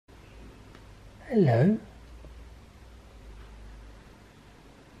Hello.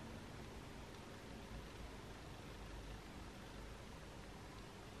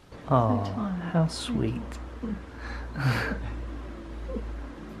 Oh, how sweet. How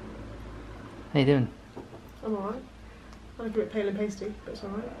you doing? I'm alright. I look a bit pale and pasty, but it's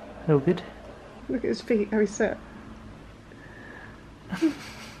alright. All good? Look at his feet, how he's set.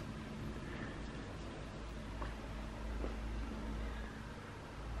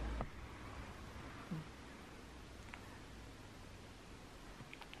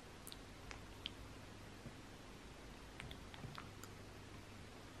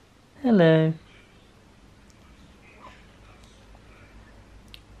 Hello.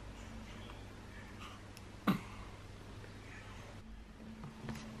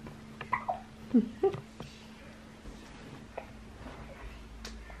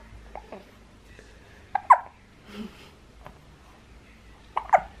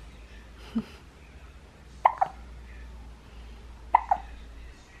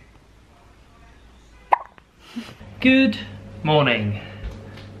 Good morning.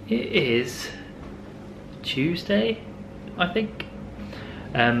 It is Tuesday, I think.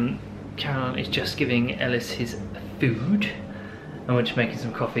 Caroline is just giving Ellis his food and we're just making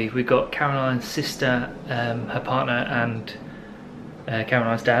some coffee. We've got Caroline's sister, her partner, and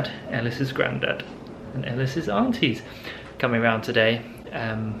Caroline's dad, Ellis's granddad, and Ellis's aunties coming around today.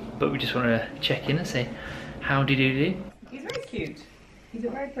 But we just want to check in and say, howdy doody. He's very cute. He's a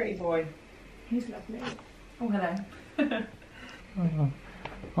very pretty boy. He's lovely. Oh, hello. Oh,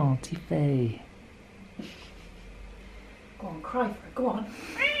 Auntie Faye. Go on, cry for it. Go on.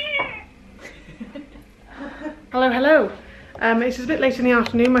 Hello, hello. It's a bit late in the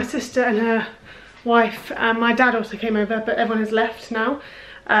afternoon. My sister and her wife and my dad also came over, but everyone has left now.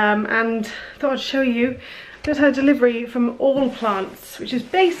 And thought I'd show you. Just had a delivery from All Plants, which is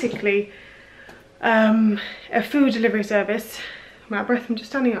basically a food delivery service. I'm out of breath from just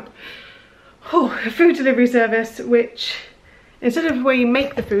standing up. Oh, a food delivery service which, instead of where you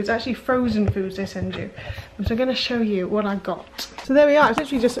make the foods, actually frozen foods they send you. So I'm going to show you what I got. So there we are, it's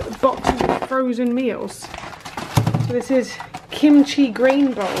literally just boxes of frozen meals. So this is kimchi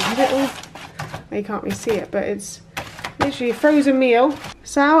grain bowl. Well, you can't really see it, but it's literally a frozen meal.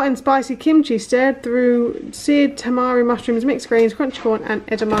 Sour and spicy kimchi stirred through seared tamari mushrooms, mixed grains, crunchy corn and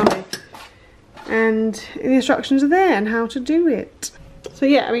edamame. And the instructions are there and how to do it. So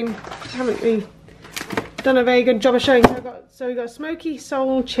yeah, I mean, I haven't really done a very good job of showing. So we got smoky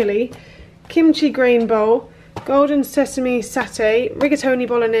soul chili, kimchi grain bowl, golden sesame satay, rigatoni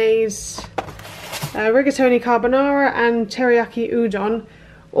bolognese, rigatoni carbonara and teriyaki udon.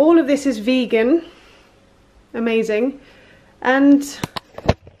 All of this is vegan. Amazing. And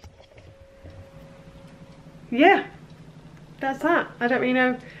yeah, that's that. I don't really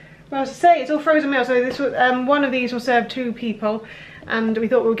know what else to say. It's all frozen meals. So this was, one of these will serve 2 people. And we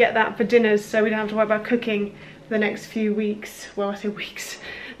thought we'll get that for dinners so we don't have to worry about cooking for the next few weeks. Well, I say weeks.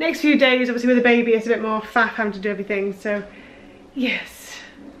 Next few days, obviously with a baby it's a bit more faff having to do everything. So, yes.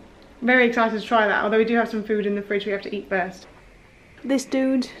 Very excited to try that, although we do have some food in the fridge we have to eat first. This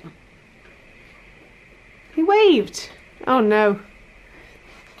dude. He waved. Oh no.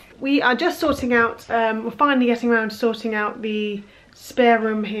 We are just sorting out, we're finally getting around to sorting out the spare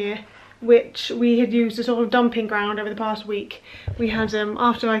room here, which we had used as sort of dumping ground over the past week. We had,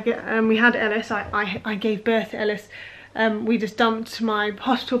 after we had Ellis, I gave birth to Ellis, we just dumped my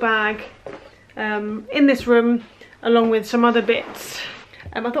hospital bag in this room, along with some other bits.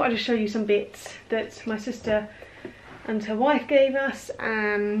 I thought I'd just show you some bits that my sister and her wife gave us,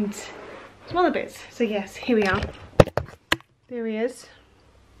 and some other bits. So yes, here we are. There he is.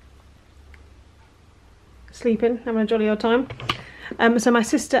 Sleeping, having a jolly old time. So my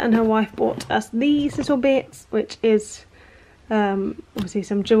sister and her wife bought us these little bits, which is obviously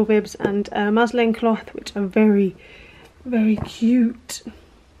some jibble bibs and muslin cloth, which are very, very cute,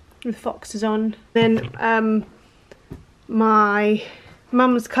 with foxes on. Then my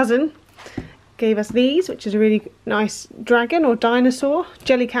mum's cousin gave us these, which is a really nice dragon or dinosaur,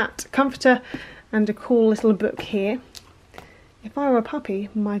 jellycat comforter, and a cool little book here. If I were a puppy,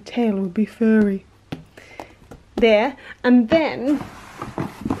 my tail would be furry. There, and then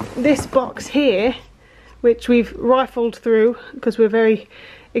this box here, which we've rifled through because we're very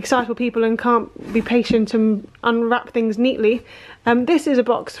excitable people and can't be patient and unwrap things neatly. This is a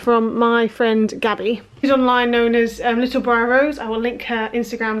box from my friend Gabby. She's online known as Little Briar Rose. I will link her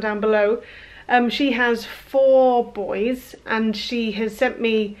Instagram down below. She has 4 boys and she has sent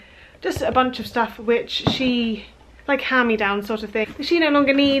me just a bunch of stuff which she, like hand-me-down sort of thing, she no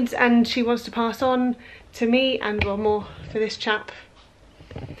longer needs and she wants to pass on to me and, well, more to this chap.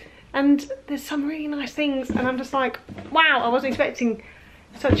 and there's some really nice things, and I'm just like, wow, I wasn't expecting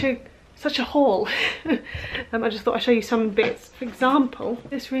such a haul. I just thought I'd show you some bits. For example,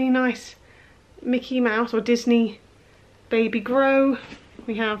 this really nice Mickey Mouse or Disney Baby Grow.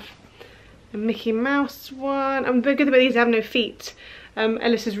 We have a Mickey Mouse one. And the good thing about these, they have no feet.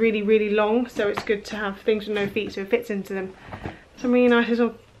 Ellis is really long, so it's good to have things with no feet so it fits into them. Some really nice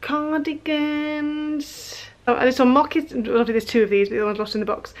little cardigans. Oh, and it's on moccasin. Obviously there's two of these, but the one's lost in the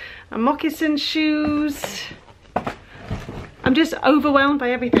box. And moccasin shoes. I'm just overwhelmed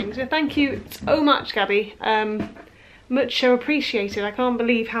by everything. So thank you so much, Gabby. Much so appreciated. I can't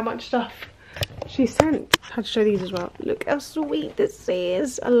believe how much stuff she sent. I had to show these as well. Look how sweet this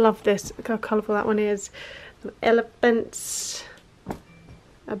is. I love this. Look how colourful that one is. Some elephants.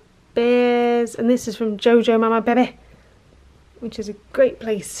 Bears. And this is from Jojo Mama Bebe, which is a great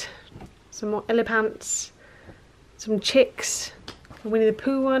place. Some more elephants. Some chicks. A Winnie the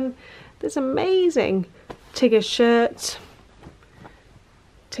Pooh one. That's amazing. Tigger shirts.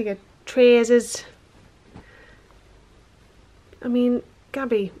 Tigger trousers. I mean,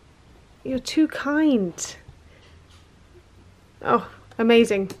 Gabby, you're too kind. Oh,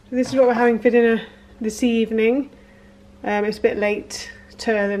 amazing. This is what we're having for dinner this evening. It's a bit later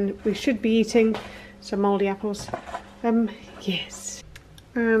than we should be eating. Some mouldy apples. Yes.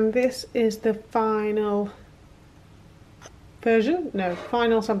 And this is the final version. No,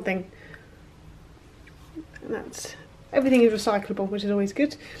 final something. And that's, everything is recyclable, which is always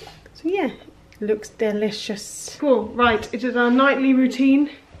good. So yeah, looks delicious. Cool, right, it is our nightly routine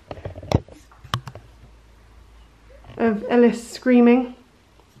of Ellis screaming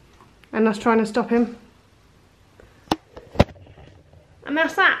and us trying to stop him. And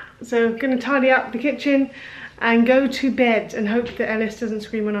that's that. So I'm going to tidy up the kitchen and go to bed and hope that Ellis doesn't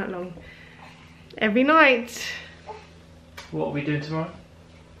scream all night long. Every night. What are we doing tomorrow?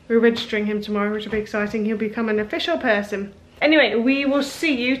 We're registering him tomorrow, which will be exciting. He'll become an official person. Anyway, we will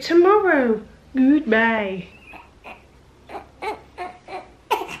see you tomorrow. Goodbye.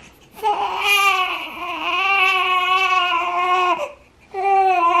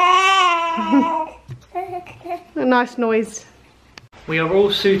 A nice noise. We are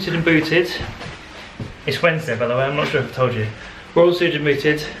all suited and booted. It's Wednesday, by the way, I'm not sure if I told you. We're all suited and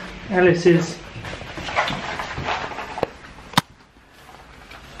booted. Ellis is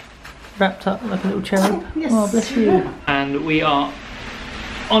wrapped up like a little cherub. Yes. Oh, bless you. And we are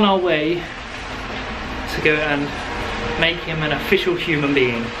on our way to go and make him an official human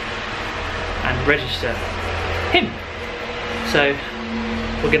being and register him. So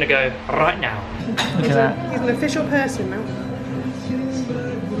we're gonna go right now. Look at that. He's an official person now.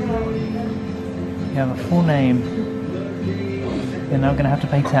 You have a full name. You're now gonna have to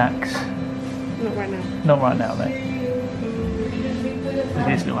pay tax. Not right now. Not right now, though. With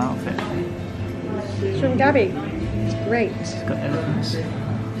his little outfit. It's from Gabby. It's great. He's got elephants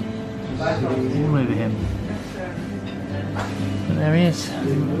all over him. But there he is.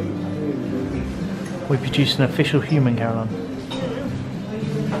 We produced an official human, Caroline.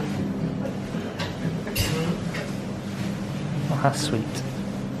 Oh, how sweet.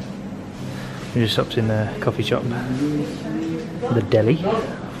 We just stopped in the coffee shop, the deli,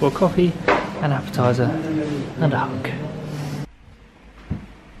 for a coffee, an appetiser and a hug.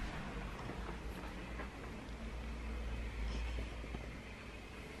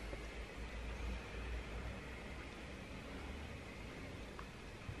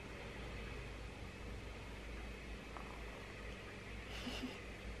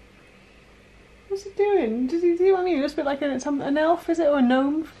 What's he doing? Does he see what I mean? It looks a bit like an elf, is it? Or a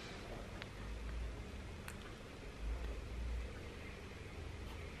gnome?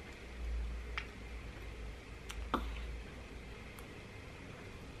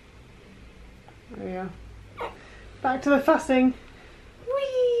 There we are. Back to the fussing.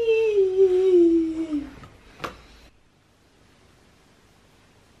 Whee!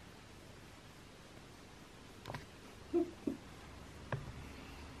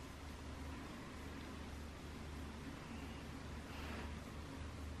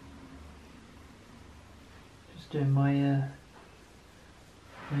 Just doing my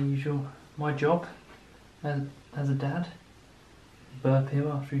my job as a dad. Burp him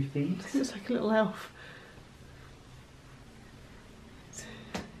after he feeds. He looks like a little elf.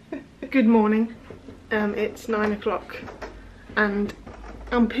 Good morning. It's 9 o'clock and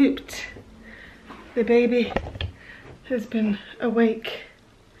I'm pooped. The baby has been awake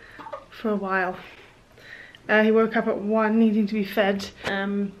for a while. He woke up at 1 needing to be fed.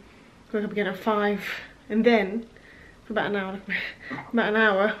 Woke up again at 5 and then for about an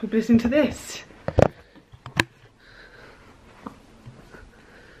hour we've been listening to this.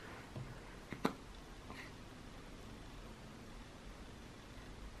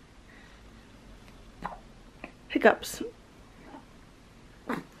 hiccups.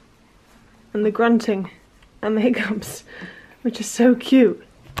 And the grunting and the hiccups, which is so cute.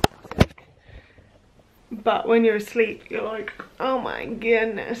 But when you're asleep, you're like, oh my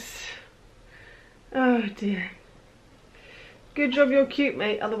goodness. Oh dear. Good job you're cute,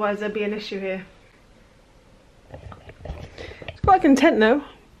 mate, otherwise there'd be an issue here. It's quite content though.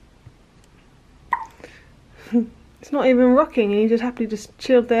 It's not even rocking, and he just happily just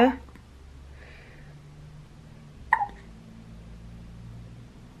chilled there.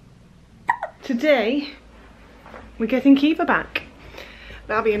 Today, we're getting Kiva back.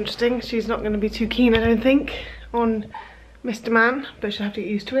 That'll be interesting. She's not going to be too keen, I don't think, on Mr. Man, but she'll have to get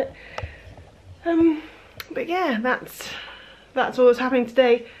used to it. But yeah, that's all that's happening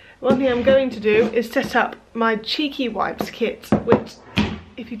today. One thing I'm going to do is set up my Cheeky Wipes kit, which,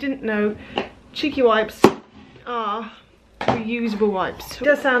 if you didn't know, Cheeky Wipes are reusable wipes. It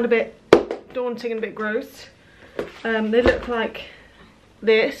does sound a bit daunting and a bit gross. They look like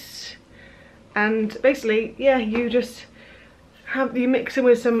this, and basically, yeah, you mix them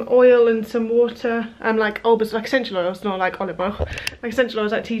with some oil and some water, like essential oils, not like olive oil, like essential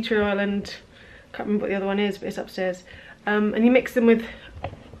oils like tea tree oil, and I can't remember what the other one is, but it's upstairs. And you mix them with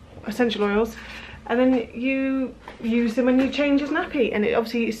essential oils, and then you use them when you change his nappy, and it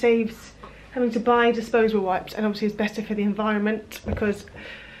obviously saves having to buy disposable wipes, and obviously it's better for the environment because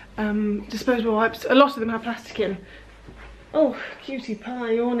disposable wipes, a lot of them have plastic in. Oh, cutie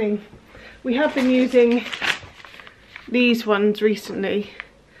pie yawning. We have been using these ones recently,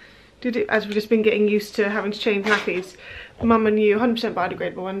 as we've just been getting used to having to change nappies. Mum and you, 100%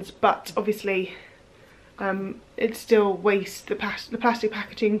 biodegradable ones, but obviously it's still waste. The plastic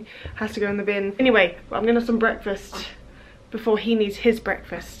packaging has to go in the bin. Anyway, I'm gonna have some breakfast before he needs his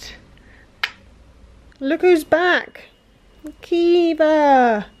breakfast. Look who's back!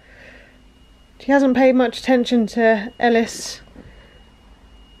 Kiva! She hasn't paid much attention to Ellis.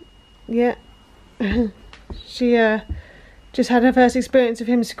 Yeah. She just had her first experience of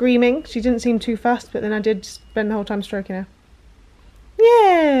him screaming. She didn't seem too fast, but then I did spend the whole time stroking her.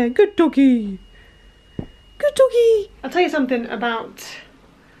 Yeah! Good doggy! Good doggy! I'll tell you something about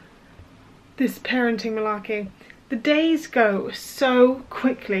this parenting malarkey. The days go so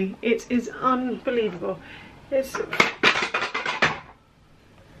quickly, it is unbelievable. It's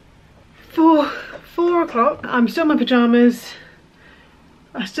 4 o'clock, I'm still in my pyjamas.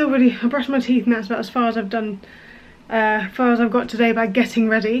 I brushed my teeth, and that's about as far as I've done, as far as I've got today by getting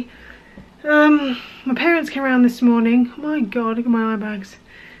ready. My parents came around this morning. Oh my god, look at my eye bags.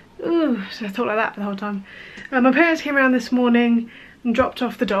 Ooh, so I thought like that for the whole time. My parents came around this morning and dropped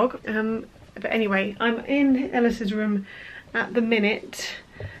off the dog. But anyway, I'm in Ellis's room at the minute.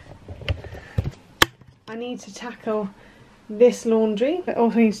 I need to tackle this laundry, but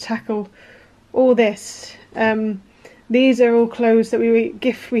also need to tackle all this. These are all clothes that we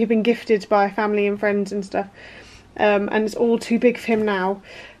have been gifted by family and friends and stuff, and it's all too big for him now,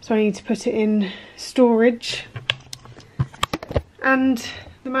 so I need to put it in storage. And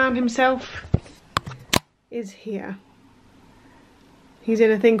the man himself is here. He's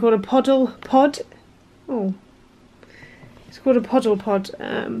in a thing called a poddle pod. Oh, it's called a poddle pod.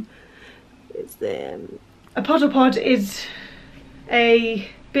 It's there. A poddle pod is a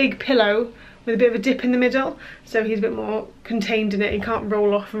big pillow with a bit of a dip in the middle, so he's a bit more contained in it. He can't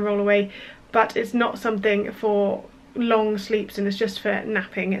roll off and roll away, but it's not something for long sleeps, and it's just for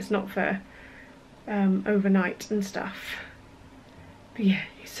napping. It's not for overnight and stuff. But yeah,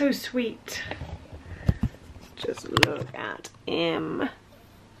 he's so sweet. Just look at him.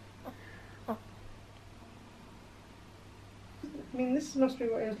 I mean, this must be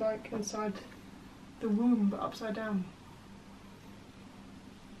what it was like inside the womb, but upside down.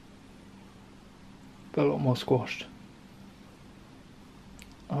 But a lot more squashed.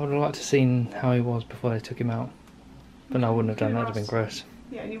 I would have liked to have seen how he was before they took him out. But no, I wouldn't have done that, would have been gross.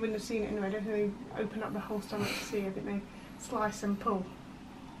 Yeah, and you wouldn't have seen it anyway. I don't think they open up the whole stomach to see. I think they slice and pull.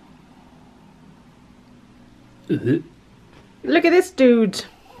 Look at this dude.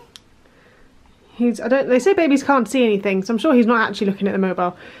 They say babies can't see anything, so I'm sure he's not actually looking at the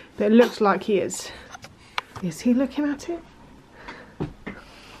mobile, but it looks like he is. Is he looking at it?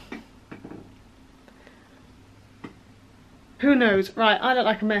 Who knows? Right, I look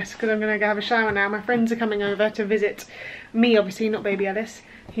like a mess because I'm going to go have a shower now. My friends are coming over to visit me, obviously, not baby Ellis.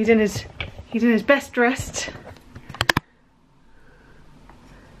 He's in his best dressed.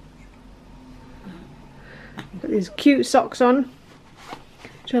 Got these cute socks on,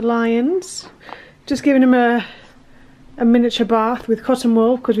 which are lions. Just giving him a miniature bath with cotton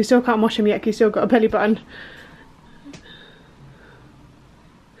wool because we still can't wash him yet because he's still got a belly button.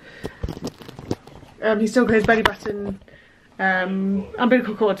 He's still got his belly button,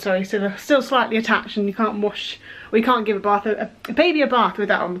 umbilical cord, sorry, so still slightly attached, and you can't wash, or you can't give a baby a bath with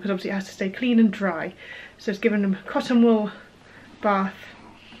that on, because obviously it has to stay clean and dry. So it's given him a cotton wool bath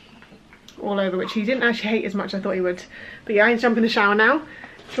all over, which he didn't actually hate as much as I thought he would. But yeah, I need to jump in the shower now.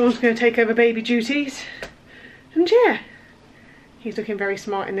 Sean's going to take over baby duties, and yeah, he's looking very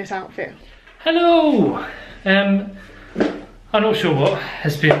smart in this outfit. Hello! I'm not sure what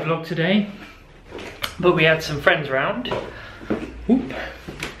has been vlogged today, but we had some friends around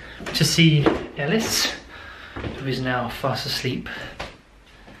to see Ellis, who is now fast asleep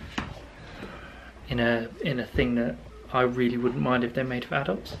in a thing that I really wouldn't mind if they're made for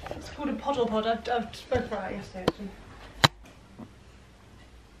adults. It's called a poddle pod. I've spoken about it yesterday actually.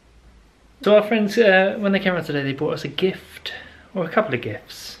 So our friends, when they came around today, they brought us a gift, or a couple of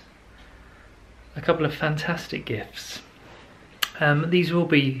gifts. A couple of fantastic gifts. These will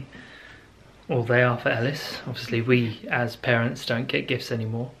be, well, they are for Ellis. Obviously we as parents don't get gifts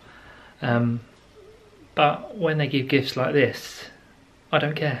anymore. But when they give gifts like this, I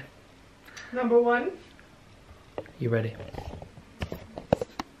don't care. Number one. You ready?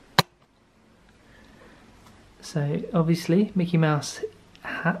 So obviously Mickey Mouse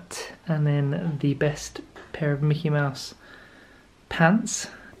hat, and then the best pair of Mickey Mouse pants.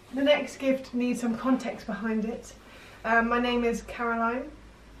 The next gift needs some context behind it. My name is Caroline,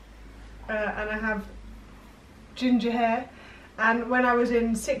 and I have ginger hair, and when I was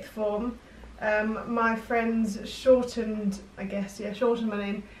in 6th form, my friends shortened my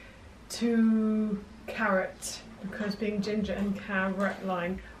name to Carrot, because being ginger and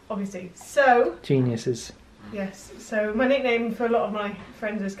Caroline, obviously. So Geniuses. yes, so my nickname for a lot of my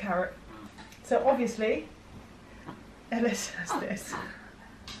friends is Carrot. So obviously Ellis has this.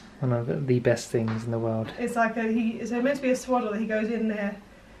 One of the best things in the world. It's like it's meant to be a swaddle that he goes in there,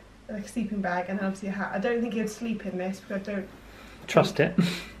 like a sleeping bag, and obviously a hat. I don't think he'd sleep in this, because I don't Trust it.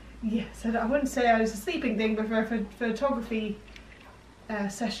 Yes, I wouldn't say it's a sleeping thing, but for a photography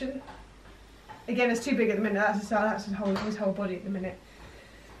session. Again, it's too big at the minute. That's his whole body at the minute.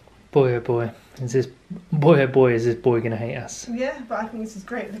 Boy oh boy, is this boy gonna hate us? Yeah, but I think this is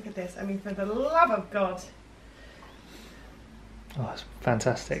great. Look at this. I mean, for the love of God. Oh, it's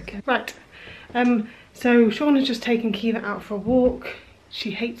fantastic. Right. So Sean has just taken Kiva out for a walk.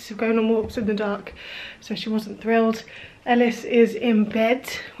 She hates going on walks in the dark, so she wasn't thrilled. Ellis is in bed,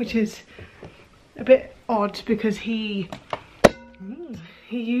 which is a bit odd because he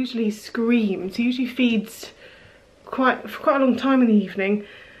usually screams. He usually feeds for quite a long time in the evening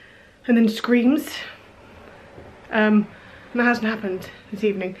and then screams. And that hasn't happened this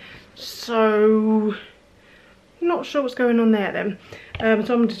evening. So not sure what's going on there then.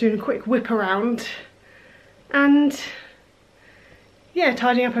 So I'm just doing a quick whip around and yeah,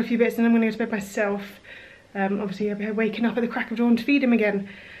 tidying up a few bits, and I'm going to go to bed myself. Obviously I'll be waking up at the crack of dawn to feed him again.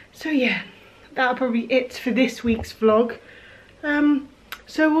 So yeah, that'll probably be it for this week's vlog.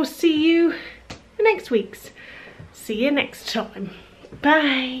 So we'll see you next week's. See you next time.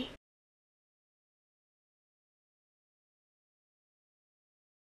 Bye.